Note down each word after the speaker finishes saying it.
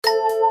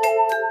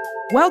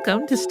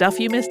Welcome to Stuff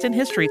You Missed in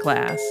History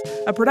Class,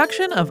 a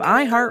production of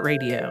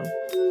iHeartRadio.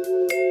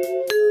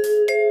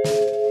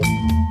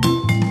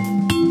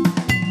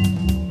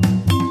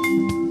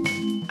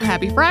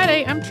 Happy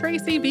Friday. I'm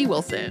Tracy B.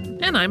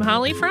 Wilson. And I'm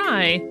Holly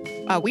Fry.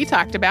 We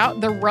talked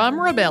about the Rum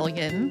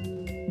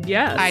Rebellion.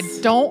 Yes.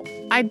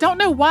 I don't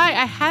know why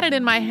I had it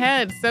in my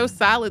head so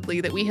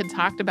solidly that we had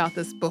talked about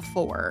this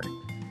before.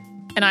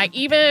 And I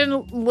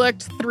even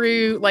looked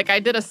through, I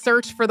did a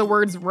search for the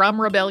words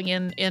Rum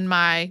Rebellion in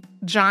my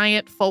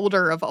giant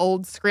folder of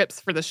old scripts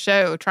for the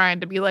show, trying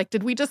to be like,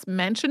 did we just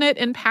mention it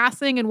in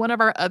passing in one of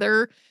our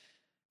other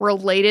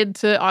related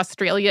to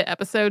Australia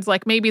episodes?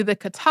 Like maybe the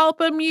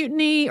Catalpa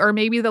Mutiny or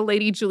maybe the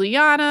Lady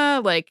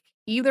Juliana,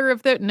 either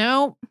of the,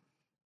 no,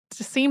 it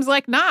just seems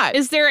like not.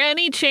 Is there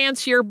any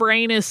chance your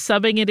brain is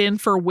subbing it in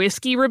for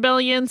Whiskey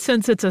Rebellion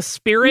since it's a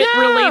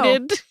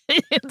spirit-related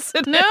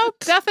incident? No,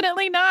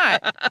 definitely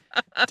not.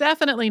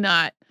 Definitely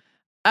not.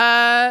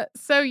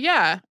 So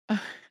yeah,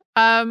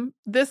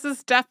 this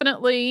is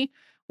definitely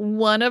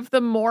one of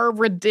the more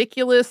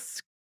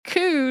ridiculous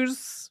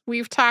coups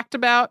we've talked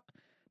about.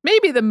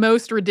 Maybe the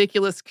most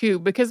ridiculous coup,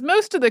 because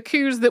most of the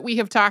coups that we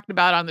have talked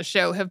about on the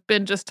show have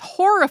been just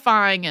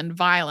horrifying and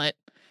violent.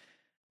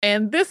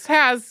 And this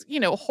has,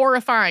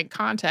 horrifying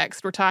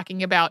context. We're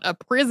talking about a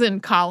prison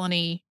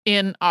colony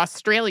in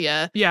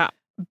Australia. Yeah.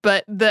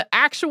 But the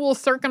actual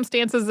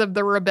circumstances of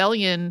the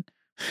rebellion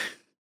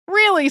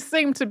really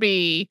seem to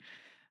be,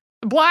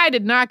 Bligh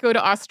did not go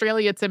to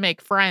Australia to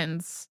make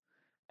friends.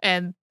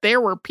 And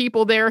there were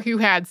people there who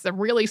had some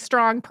really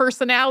strong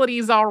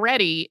personalities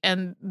already.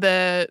 And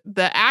the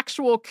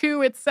actual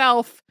coup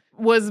itself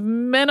was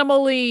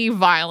minimally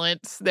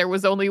violent. There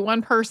was only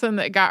one person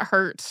that got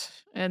hurt.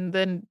 And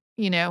then,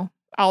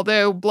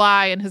 although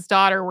Bligh and his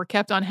daughter were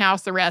kept on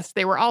house arrest,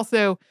 they were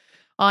also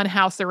on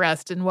house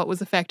arrest in what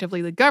was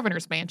effectively the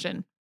governor's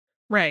mansion.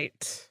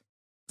 Right.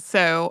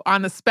 So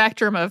on the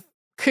spectrum of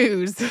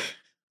coups,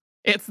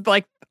 it's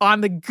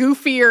on the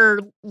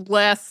goofier,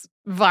 less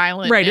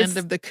violent end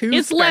of the coup.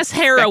 It's less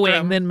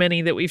harrowing than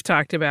many that we've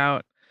talked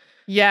about.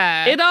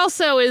 Yeah. It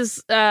also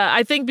is,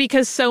 I think,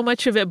 because so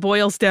much of it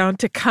boils down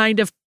to kind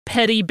of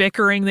petty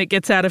bickering that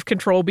gets out of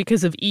control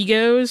because of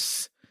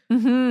egos.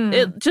 Mm-hmm.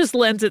 It just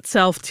lends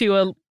itself to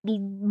a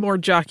more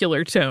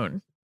jocular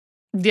tone.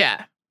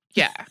 Yeah.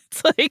 Yeah.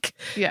 It's like,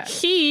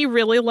 he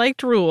really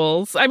liked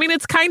rules. I mean,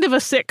 it's kind of a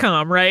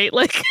sitcom, right?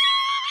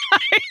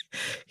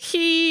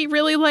 He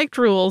really liked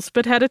rules,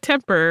 but had a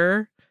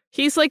temper.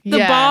 He's like the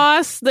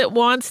boss that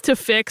wants to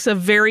fix a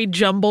very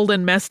jumbled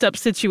and messed up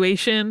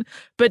situation,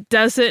 but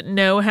doesn't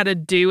know how to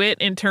do it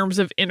in terms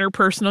of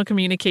interpersonal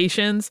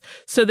communications.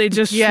 So they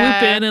just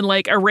swoop in and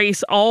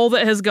erase all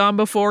that has gone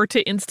before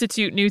to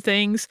institute new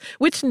things,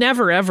 which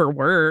never, ever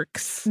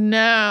works.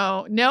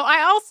 No.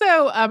 I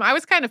also, I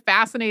was kind of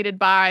fascinated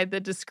by the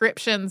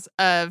descriptions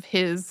of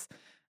his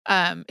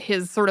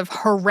sort of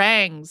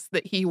harangues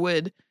that he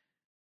would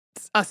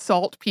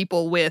assault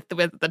people with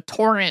the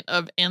torrent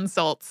of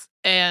insults.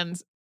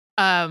 And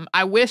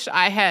I wish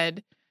I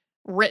had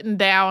written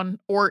down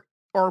or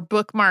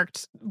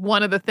bookmarked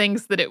one of the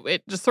things that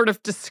it just sort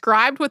of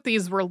described what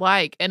these were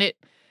like. And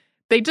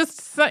they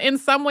just, in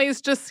some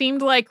ways, just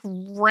seemed like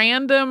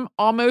random,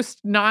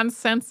 almost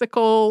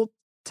nonsensical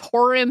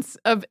torrents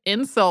of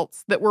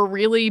insults that were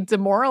really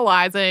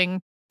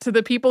demoralizing to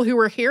the people who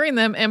were hearing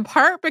them, in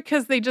part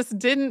because they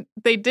didn't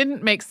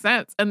make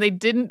sense and they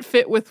didn't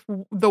fit with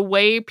the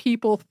way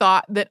people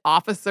thought that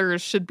officers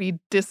should be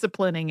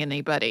disciplining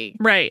anybody.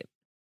 Right.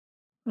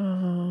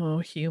 Oh,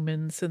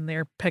 humans and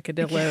their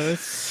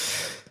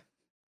peccadillos.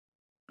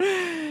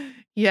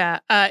 Yeah.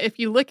 If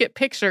you look at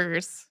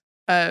pictures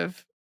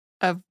of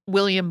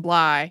William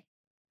Bligh,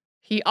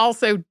 he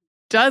also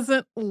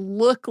doesn't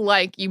look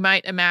like you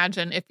might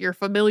imagine if your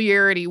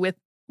familiarity with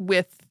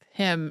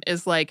him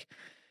is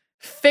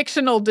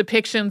fictional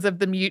depictions of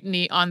the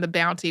mutiny on the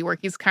Bounty, where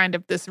he's kind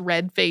of this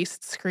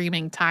red-faced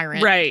screaming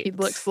tyrant. Right. He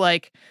looks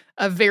like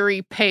a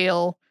very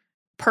pale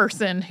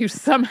person who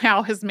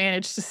somehow has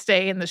managed to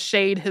stay in the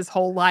shade his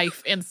whole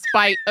life in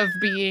spite of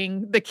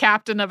being the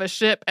captain of a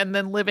ship and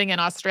then living in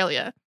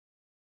Australia.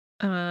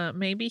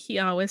 Maybe he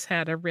always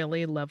had a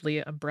really lovely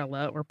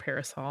umbrella or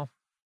parasol.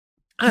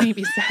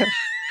 Maybe so.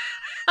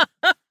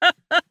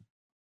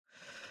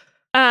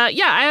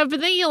 I have been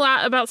thinking a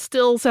lot about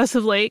stills as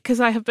of late because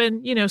I have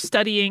been,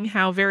 studying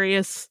how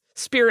various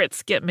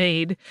spirits get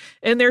made.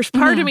 And there's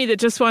part of me that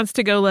just wants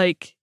to go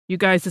you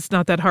guys, it's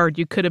not that hard.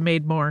 You could have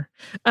made more.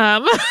 Well,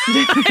 and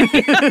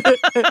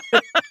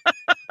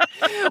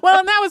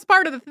that was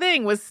part of the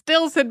thing, was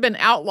stills had been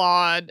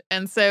outlawed.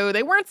 And so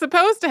they weren't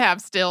supposed to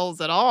have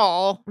stills at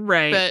all.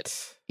 Right.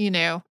 But,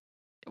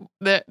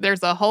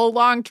 there's a whole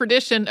long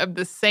tradition of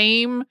the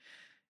same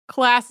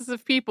classes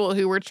of people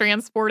who were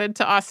transported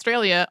to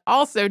Australia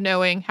also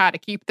knowing how to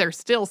keep their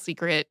still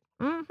secret.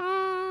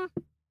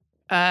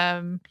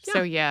 Mm-hmm.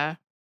 So yeah.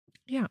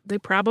 Yeah, they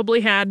probably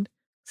had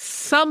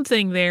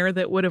something there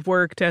that would have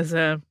worked as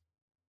a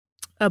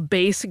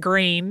base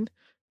grain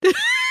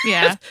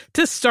Yeah.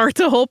 to start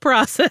the whole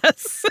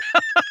process.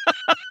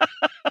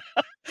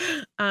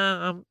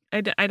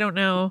 I don't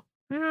know.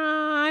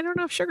 I don't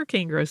know if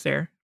sugarcane grows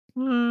there. I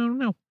don't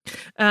know.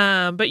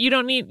 But you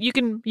don't need. You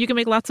can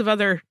make lots of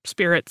other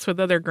spirits with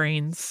other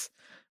grains.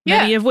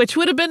 Many of which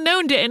would have been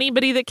known to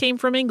anybody that came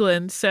from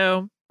England.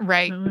 So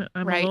right, I'm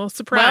right. a little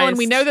surprised. Well, and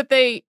we know that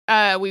they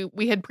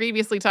we had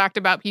previously talked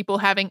about people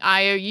having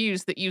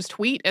IOUs that used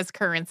wheat as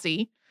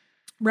currency.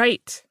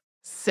 Right.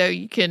 So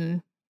you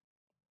can,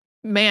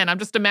 man, I'm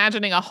just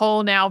imagining a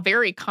whole now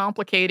very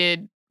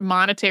complicated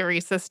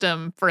monetary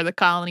system for the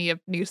colony of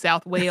New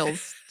South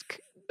Wales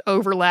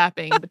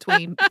overlapping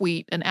between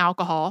wheat and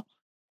alcohol.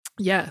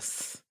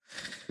 Yes.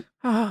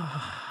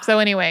 So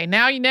anyway,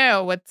 now you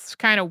know what's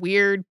kind of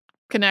weird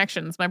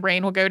connections my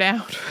brain will go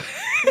down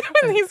with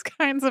these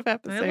kinds of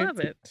episodes. I love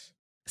it.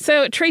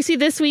 So, Tracy,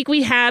 this week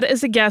we had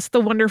as a guest the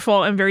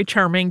wonderful and very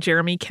charming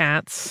Jeremy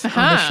Katz on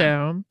the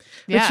show,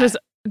 which was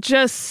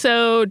just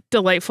so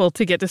delightful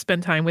to get to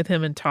spend time with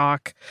him and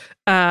talk.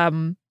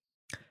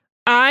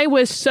 I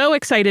was so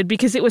excited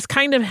because it was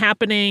kind of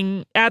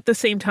happening at the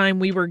same time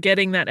we were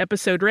getting that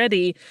episode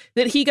ready,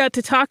 that he got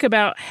to talk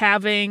about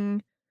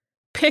having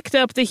picked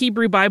up the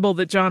Hebrew Bible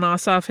that John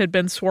Ossoff had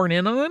been sworn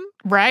in on.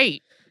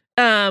 Right.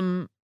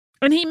 And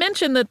he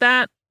mentioned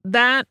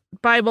that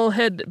Bible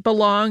had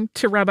belonged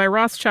to Rabbi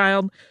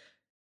Rothschild.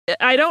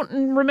 I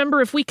don't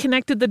remember if we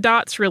connected the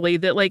dots really,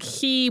 that like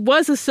he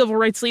was a civil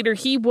rights leader.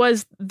 He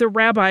was the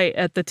rabbi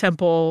at the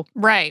temple.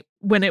 Right.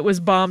 When it was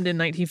bombed in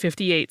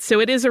 1958. So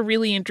it is a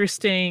really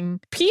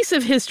interesting piece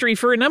of history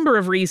for a number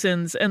of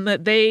reasons, and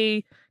that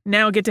they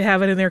now get to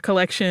have it in their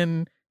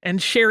collection and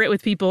share it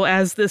with people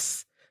as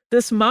this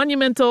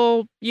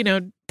monumental,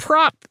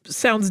 prop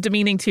sounds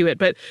demeaning to it,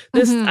 but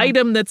this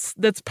item that's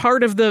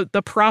part of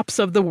the props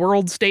of the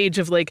world stage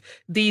of like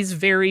these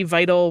very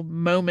vital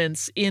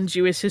moments in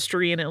Jewish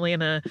history in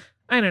Atlanta.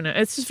 I don't know.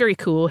 It's just very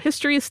cool.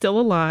 History is still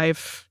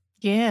alive.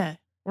 Yeah.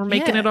 We're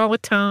making it all the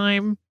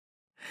time.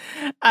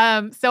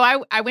 So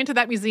I went to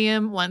that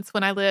museum once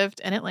when I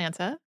lived in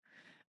Atlanta.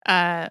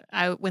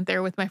 I went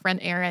there with my friend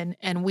Erin,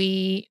 and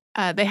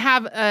they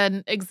have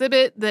an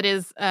exhibit that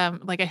is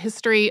like a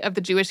history of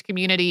the Jewish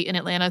community in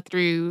Atlanta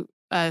through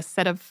a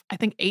set of, I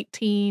think,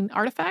 18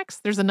 artifacts.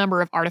 There's a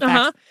number of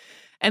artifacts.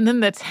 And then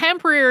the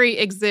temporary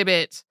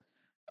exhibit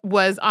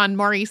was on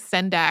Maurice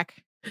Sendak.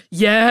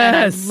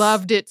 Yes. And I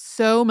loved it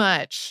so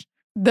much.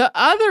 The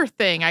other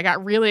thing I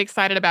got really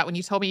excited about when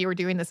you told me you were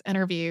doing this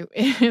interview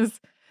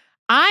is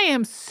I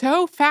am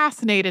so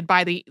fascinated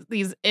by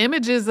these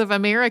Images of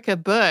America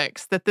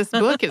books that this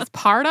book is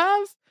part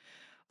of.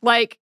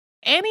 Like,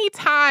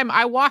 anytime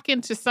I walk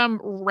into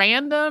some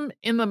random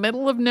in the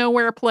middle of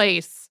nowhere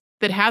place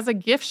that has a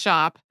gift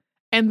shop,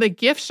 and the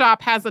gift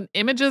shop has an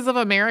Images of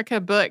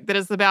America book that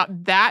is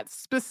about that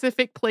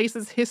specific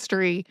place's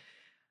history,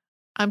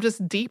 I'm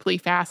just deeply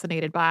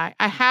fascinated by.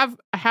 I have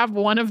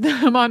one of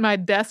them on my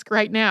desk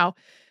right now,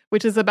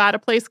 which is about a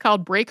place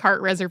called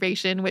Breakheart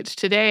Reservation, which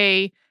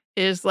today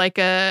is like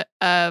a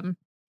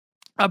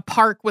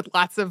park with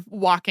lots of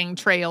walking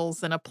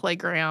trails and a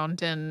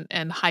playground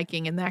and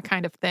hiking and that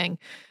kind of thing,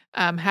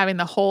 having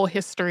the whole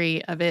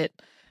history of it.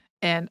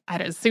 And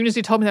as soon as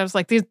you told me that, I was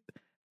like,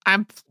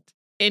 I'm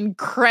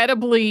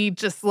incredibly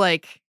just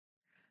like,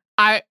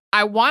 I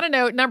want to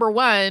know, number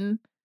one,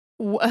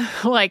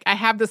 like I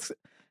have this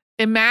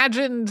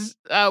imagined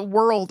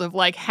world of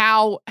like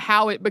how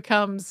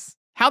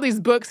these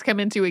books come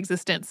into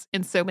existence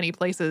in so many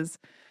places.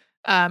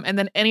 And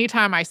then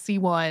anytime I see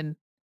one,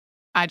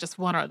 I just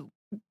want to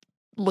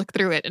look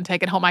through it and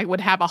take it home. I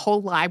would have a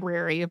whole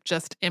library of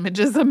just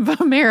Images of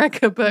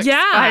America books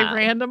by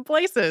random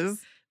places.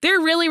 They're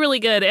really,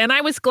 really good. And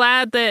I was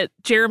glad that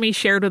Jeremy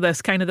shared with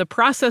us kind of the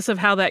process of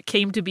how that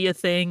came to be a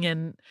thing.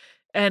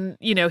 And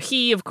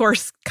he, of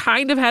course,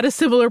 kind of had a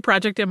similar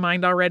project in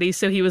mind already,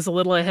 so he was a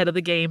little ahead of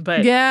the game.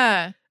 But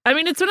yeah. I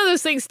mean, it's one of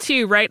those things,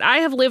 too, right? I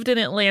have lived in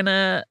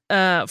Atlanta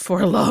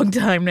for a long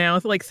time now,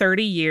 like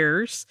 30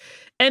 years.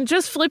 And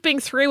just flipping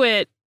through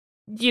it,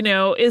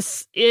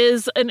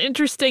 is an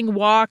interesting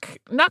walk,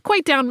 not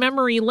quite down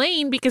memory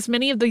lane, because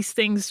many of these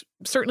things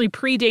certainly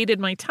predated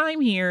my time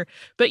here.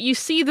 But you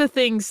see the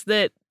things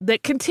that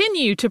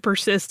continue to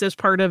persist as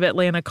part of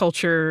Atlanta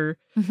culture.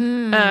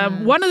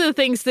 Mm-hmm. One of the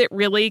things that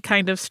really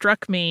kind of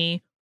struck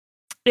me,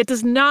 it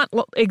does not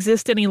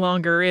exist any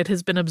longer. It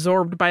has been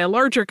absorbed by a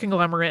larger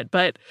conglomerate.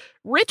 But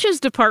Rich's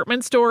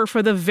department store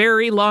for the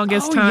very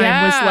longest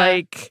time was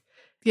like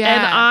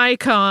an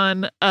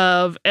icon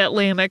of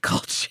Atlanta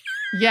culture.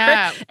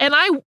 Yeah. And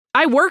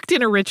I worked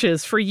in a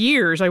Rich's for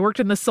years. I worked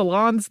in the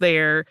salons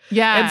there.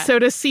 Yeah. And so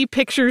to see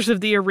pictures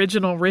of the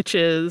original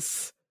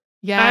Rich's,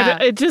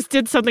 it just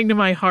did something to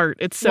my heart.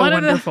 It's so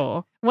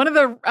wonderful. One of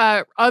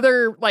the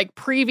other like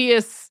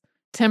previous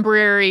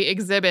temporary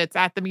exhibits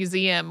at the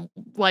museum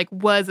like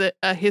was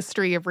a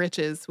history of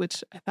Rich's,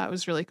 which I thought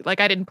was really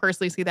like, I didn't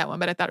personally see that one,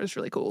 but I thought it was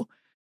really cool.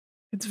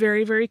 It's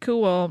very, very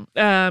cool.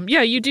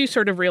 You do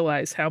sort of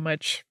realize how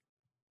much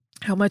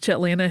how much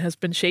Atlanta has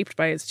been shaped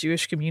by its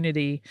Jewish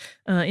community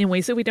in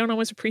ways that we don't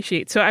always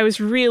appreciate. So I was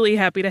really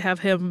happy to have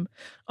him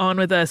on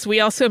with us.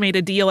 We also made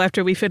a deal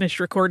after we finished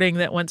recording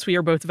that once we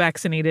are both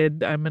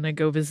vaccinated, I'm going to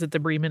go visit the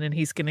Bremen and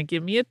he's going to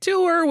give me a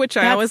tour, which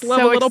I always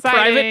love, a little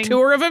private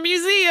tour of a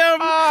museum.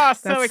 Oh,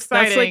 so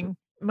exciting. That's like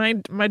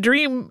my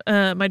dream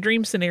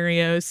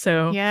scenario.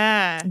 So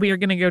yeah, we are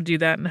going to go do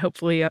that, and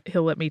hopefully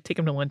he'll let me take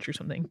him to lunch or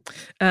something.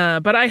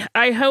 But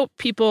I hope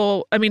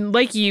people, I mean,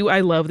 like you, I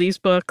love these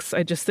books.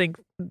 I just think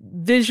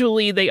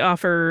visually they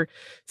offer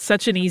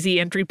such an easy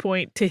entry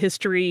point to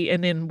history,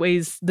 and in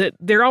ways that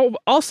they're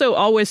also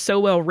always so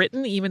well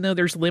written, even though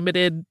there's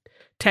limited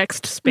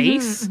text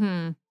space.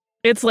 Mm-hmm.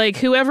 It's like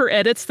whoever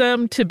edits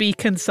them to be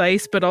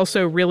concise, but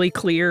also really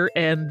clear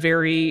and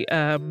very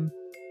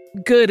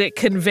good at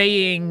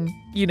conveying,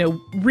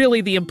 really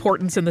the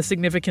importance and the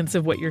significance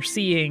of what you're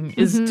seeing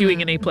is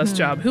doing an A+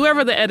 job.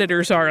 Whoever the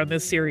editors are on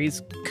this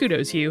series,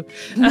 kudos you.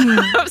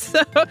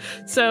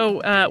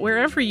 So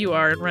wherever you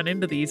are and run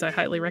into these, I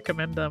highly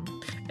recommend them.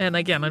 And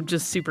again, I'm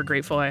just super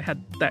grateful I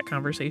had that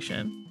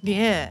conversation.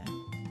 Yeah.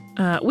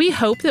 We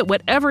hope that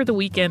whatever the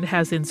weekend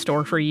has in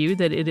store for you,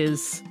 that it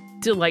is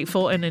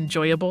delightful and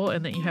enjoyable,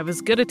 and that you have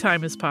as good a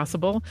time as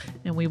possible.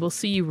 And we will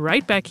see you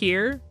right back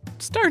here,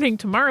 starting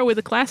tomorrow with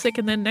a classic,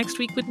 and then next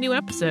week with new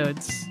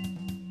episodes.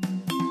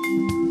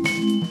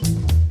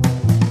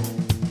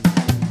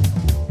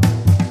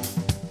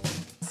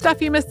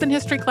 Stuff You Missed in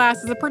History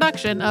Class is a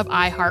production of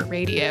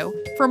iHeartRadio.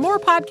 For more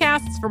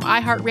podcasts from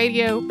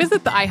iHeartRadio,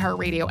 visit the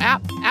iHeartRadio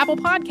app, Apple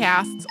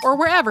Podcasts, or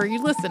wherever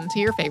you listen to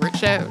your favorite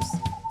shows.